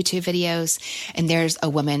based on YouTube videos. And there's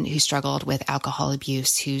a woman who struggled with alcohol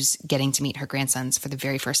abuse who's getting to meet her grandsons for the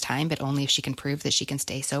very first time, but only if she can prove that she can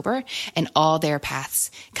stay sober. And all their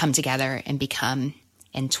paths come together and become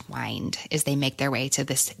entwined as they make their way to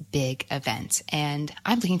this big event. And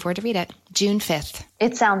I'm looking forward to read it. June 5th.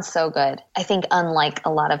 It sounds so good. I think unlike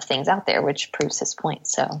a lot of things out there, which proves his point.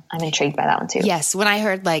 So I'm intrigued by that one too. Yes. When I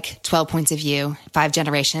heard 12 points of view, 5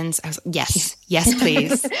 generations, I was yes,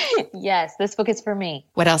 please. Yes, this book is for me.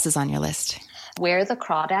 What else is on your list? Where the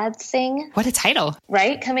Crawdads Sing. What a title.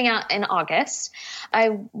 Right? Coming out in August.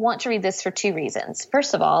 I want to read this for 2 reasons.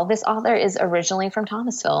 First of all, this author is originally from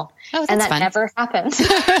Thomasville. Oh, that's and that fun. Never happens.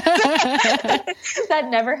 That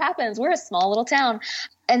never happens. We're a small little town.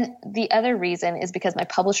 And the other reason is because my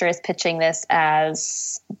publisher is pitching this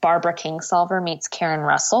as Barbara Kingsolver meets Karen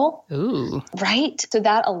Russell. Ooh. Right? So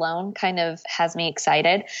that alone kind of has me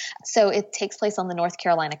excited. So it takes place on the North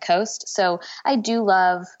Carolina coast. So I do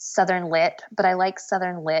love Southern lit, but I like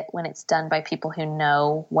Southern lit when it's done by people who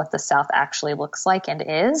know what the South actually looks like and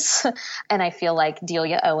is. And I feel like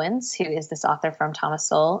Delia Owens, who is this author from Thomas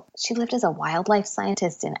Sowell, she lived as a wildlife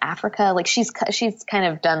scientist in Africa. Like she's kind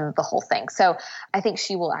of done the whole thing. So I think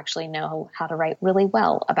she will actually know how to write really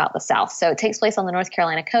well about the South. So it takes place on the North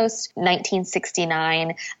Carolina coast,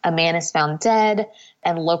 1969. A man is found dead,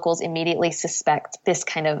 and locals immediately suspect this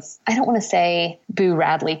kind of, I don't want to say Boo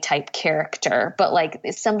Radley type character, but like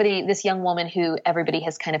this young woman who everybody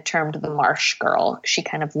has kind of termed the marsh girl. She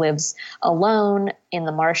kind of lives alone in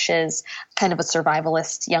the marshes, kind of a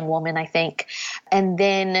survivalist young woman, I think. And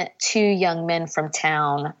then two young men from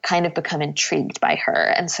town kind of become intrigued by her.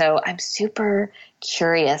 And so I'm super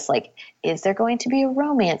curious, like, is there going to be a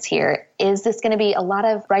romance here? Is this going to be a lot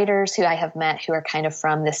of writers who I have met who are kind of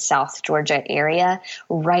from this South Georgia area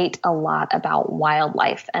write a lot about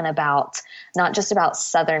wildlife and about not just about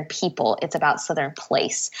Southern people, it's about Southern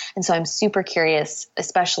place. And so I'm super curious,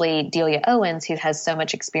 especially Delia Owens, who has so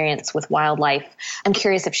much experience with wildlife. I'm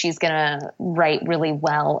curious if she's going to write really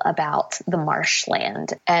well about the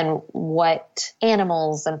marshland and what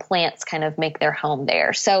animals and plants kind of make their home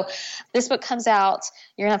there. So this book comes out,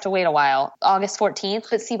 you're going to have to wait a while, August 14th.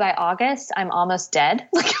 But see, by August, I'm almost dead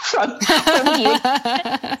from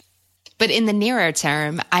heating. But in the nearer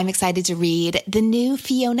term, I'm excited to read the new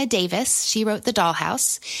Fiona Davis. She wrote The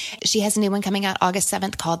Dollhouse. She has a new one coming out August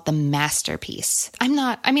 7th called The Masterpiece.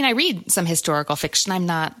 I read some historical fiction. I'm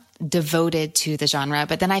not devoted to the genre,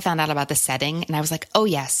 but then I found out about the setting and I was like, oh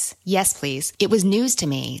yes, please. It was news to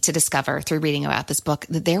me to discover through reading about this book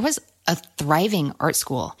that there was a thriving art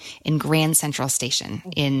school in Grand Central Station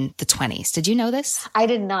in the 1920s. Did you know this? I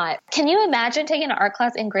did not. Can you imagine taking an art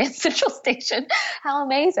class in Grand Central Station? How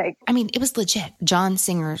amazing. I mean, it was legit. John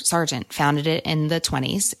Singer Sargent founded it in the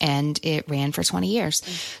 1920s and it ran for 20 years.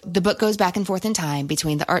 The book goes back and forth in time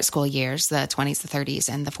between the art school years, the 20s, the 30s,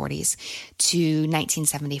 and the 40s, to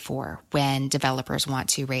 1974, when developers want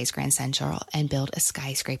to raise Grand Central and build a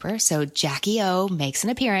skyscraper. So Jackie O makes an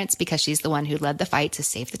appearance because she's the one who led the fight to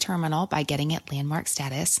save the terminal by getting it landmark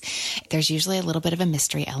status. There's usually a little bit of a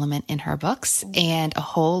mystery element in her books and a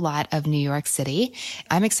whole lot of New York City.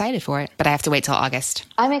 I'm excited for it, but I have to wait till August.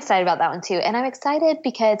 I'm excited about that one too. And I'm excited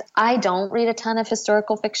because I don't read a ton of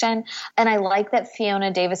historical fiction. And I like that Fiona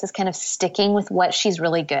Davis is kind of sticking with what she's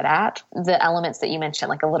really good at. The elements that you mentioned,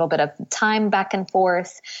 like a little bit of time back and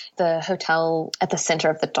forth. The hotel at the center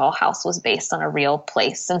of the dollhouse was based on a real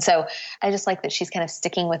place. And so I just like that she's kind of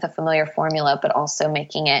sticking with a familiar formula, but also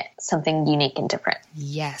making it something unique and different.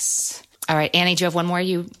 Yes. All right, Annie, do you have one more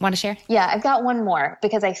you want to share? Yeah, I've got one more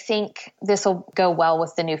because I think this will go well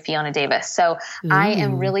with the new Fiona Davis. So I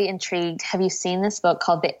am really intrigued. Have you seen this book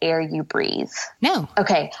called The Air You Breathe? No.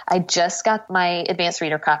 Okay, I just got my advanced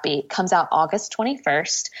reader copy. It comes out August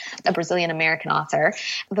 21st, a Brazilian-American author.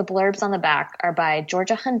 The blurbs on the back are by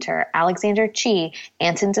Georgia Hunter, Alexander Chee,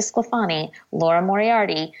 Anton DeSclafani, Laura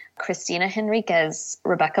Moriarty, Christina Henriquez,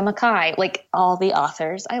 Rebecca Mackay, like all the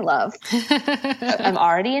authors I love. I'm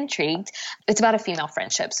already intrigued. It's about a female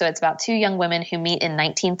friendship. So it's about two young women who meet in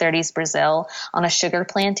 1930s Brazil on a sugar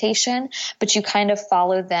plantation, but you kind of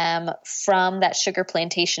follow them from that sugar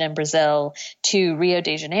plantation in Brazil to Rio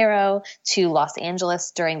de Janeiro, to Los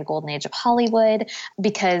Angeles during the golden age of Hollywood,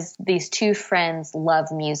 because these two friends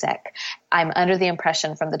love music. I'm under the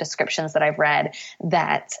impression from the descriptions that I've read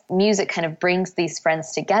that music kind of brings these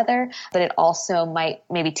friends together, but it also might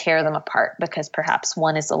maybe tear them apart because perhaps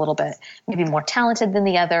one is a little bit maybe more talented than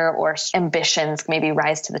the other, or ambitions maybe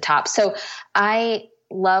rise to the top. So I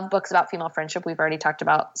love books about female friendship. We've already talked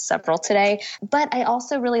about several today, but I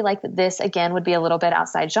also really like that this, again, would be a little bit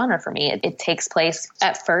outside genre for me. It takes place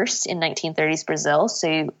at first in 1930s Brazil,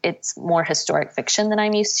 so it's more historic fiction than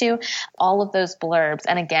I'm used to. All of those blurbs,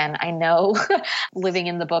 and again, I know living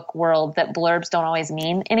in the book world that blurbs don't always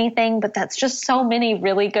mean anything, but that's just so many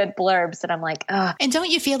really good blurbs that I'm like, ugh. And don't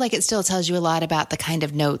you feel like it still tells you a lot about the kind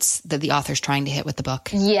of notes that the author's trying to hit with the book?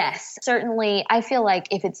 Yes, certainly. I feel like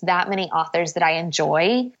if it's that many authors that I enjoy,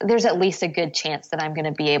 there's at least a good chance that I'm going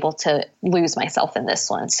to be able to lose myself in this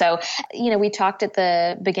one. So, we talked at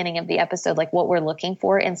the beginning of the episode, like what we're looking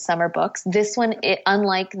for in summer books. This one,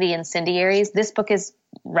 unlike The Incendiaries, this book is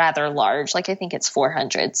rather large. Like I think it's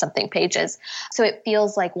 400 something pages. So it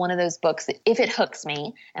feels like one of those books that if it hooks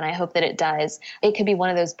me, and I hope that it does, it could be one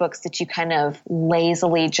of those books that you kind of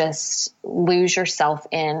lazily just lose yourself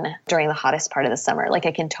in during the hottest part of the summer. Like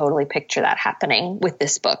I can totally picture that happening with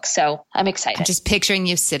this book. So I'm excited. I'm just picturing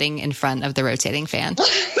you sitting in front of the rotating fan.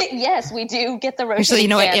 Yes, we do get the rotating Actually, you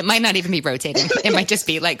know fan. what? It might not even be rotating. It might just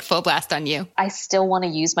be like full blast on you. I still want to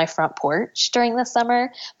use my front porch during the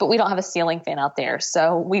summer, but we don't have a ceiling fan out there.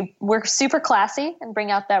 So we're super classy and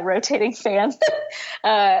bring out that rotating fan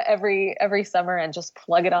every summer and just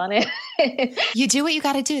plug it on it. You do what you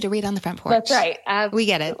got to do to read on the front porch. That's right.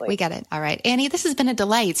 Absolutely. We get it. All right. Annie, this has been a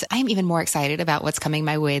delight. I'm even more excited about what's coming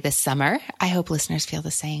my way this summer. I hope listeners feel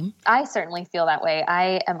the same. I certainly feel that way.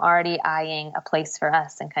 I am already eyeing a place for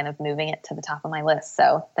us and kind of moving it to the top of my list.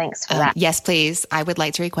 So thanks for that. Yes, please. I would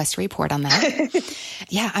like to request a report on that.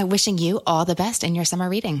 Yeah, I'm wishing you all the best in your summer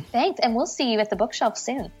reading. Thanks. And we'll see you at the bookshelf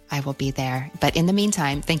soon. I will be there. But in the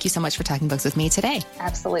meantime, thank you so much for talking books with me today.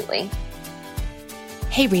 Absolutely.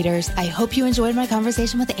 Hey readers, I hope you enjoyed my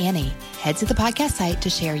conversation with Annie. Head to the podcast site to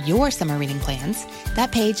share your summer reading plans.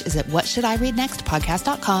 That page is at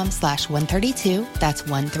whatshouldireadnextpodcast.com/132. That's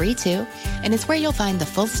 132. And it's where you'll find the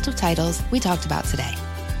full list of titles we talked about today.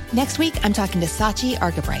 Next week, I'm talking to Sachi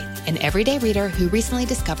Argabright, an everyday reader who recently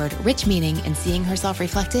discovered rich meaning in seeing herself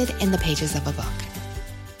reflected in the pages of a book.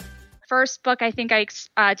 First book I think I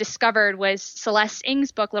discovered was Celeste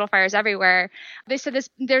Ng's book, Little Fires Everywhere. They said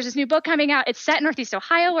there's this new book coming out. It's set in Northeast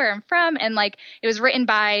Ohio, where I'm from, and like it was written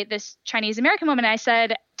by this Chinese American woman. And I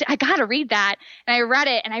said, I got to read that. And I read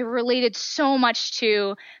it, and I related so much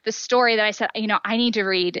to the story that I said, I need to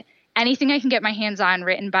read anything I can get my hands on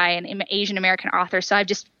written by an Asian American author. So I've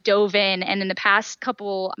just dove in. And in the past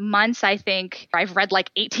couple months, I think I've read like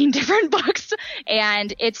 18 different books,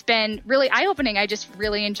 and it's been really eye-opening. I just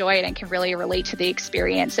really enjoy it and can really relate to the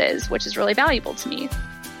experiences, which is really valuable to me.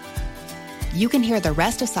 You can hear the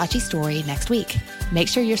rest of Sachi's story next week. Make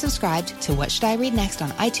sure you're subscribed to What Should I Read Next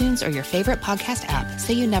on iTunes or your favorite podcast app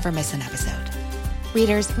so you never miss an episode.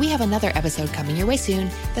 Readers, we have another episode coming your way soon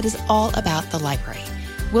that is all about the library.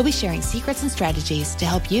 We'll be sharing secrets and strategies to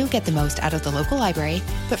help you get the most out of the local library,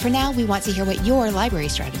 but for now, we want to hear what your library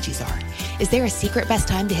strategies are. Is there a secret best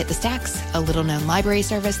time to hit the stacks? A little-known library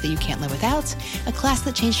service that you can't live without? A class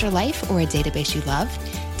that changed your life or a database you love?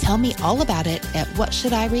 Tell me all about it at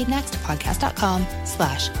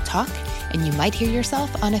whatshouldireadnextpodcast.com/talk, and you might hear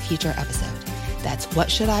yourself on a future episode. That's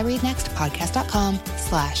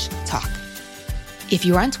whatshouldireadnextpodcast.com/talk. If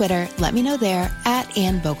you're on Twitter, let me know there at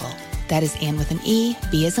Anne Bogle. That is Anne with an E,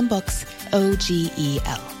 B as in books,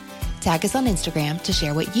 OGEL. Tag us on Instagram to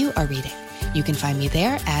share what you are reading. You can find me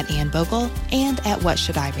there at Anne Bogle and at What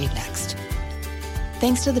Should I Read Next.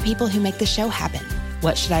 Thanks to the people who make the show happen.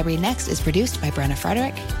 What Should I Read Next is produced by Brenna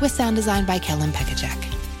Frederick with sound design by Kellen Pekacek.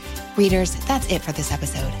 Readers, that's it for this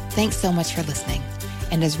episode. Thanks so much for listening.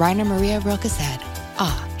 And as Rainer Maria Rilke said,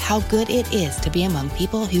 how good it is to be among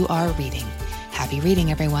people who are reading. Happy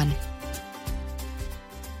reading, everyone.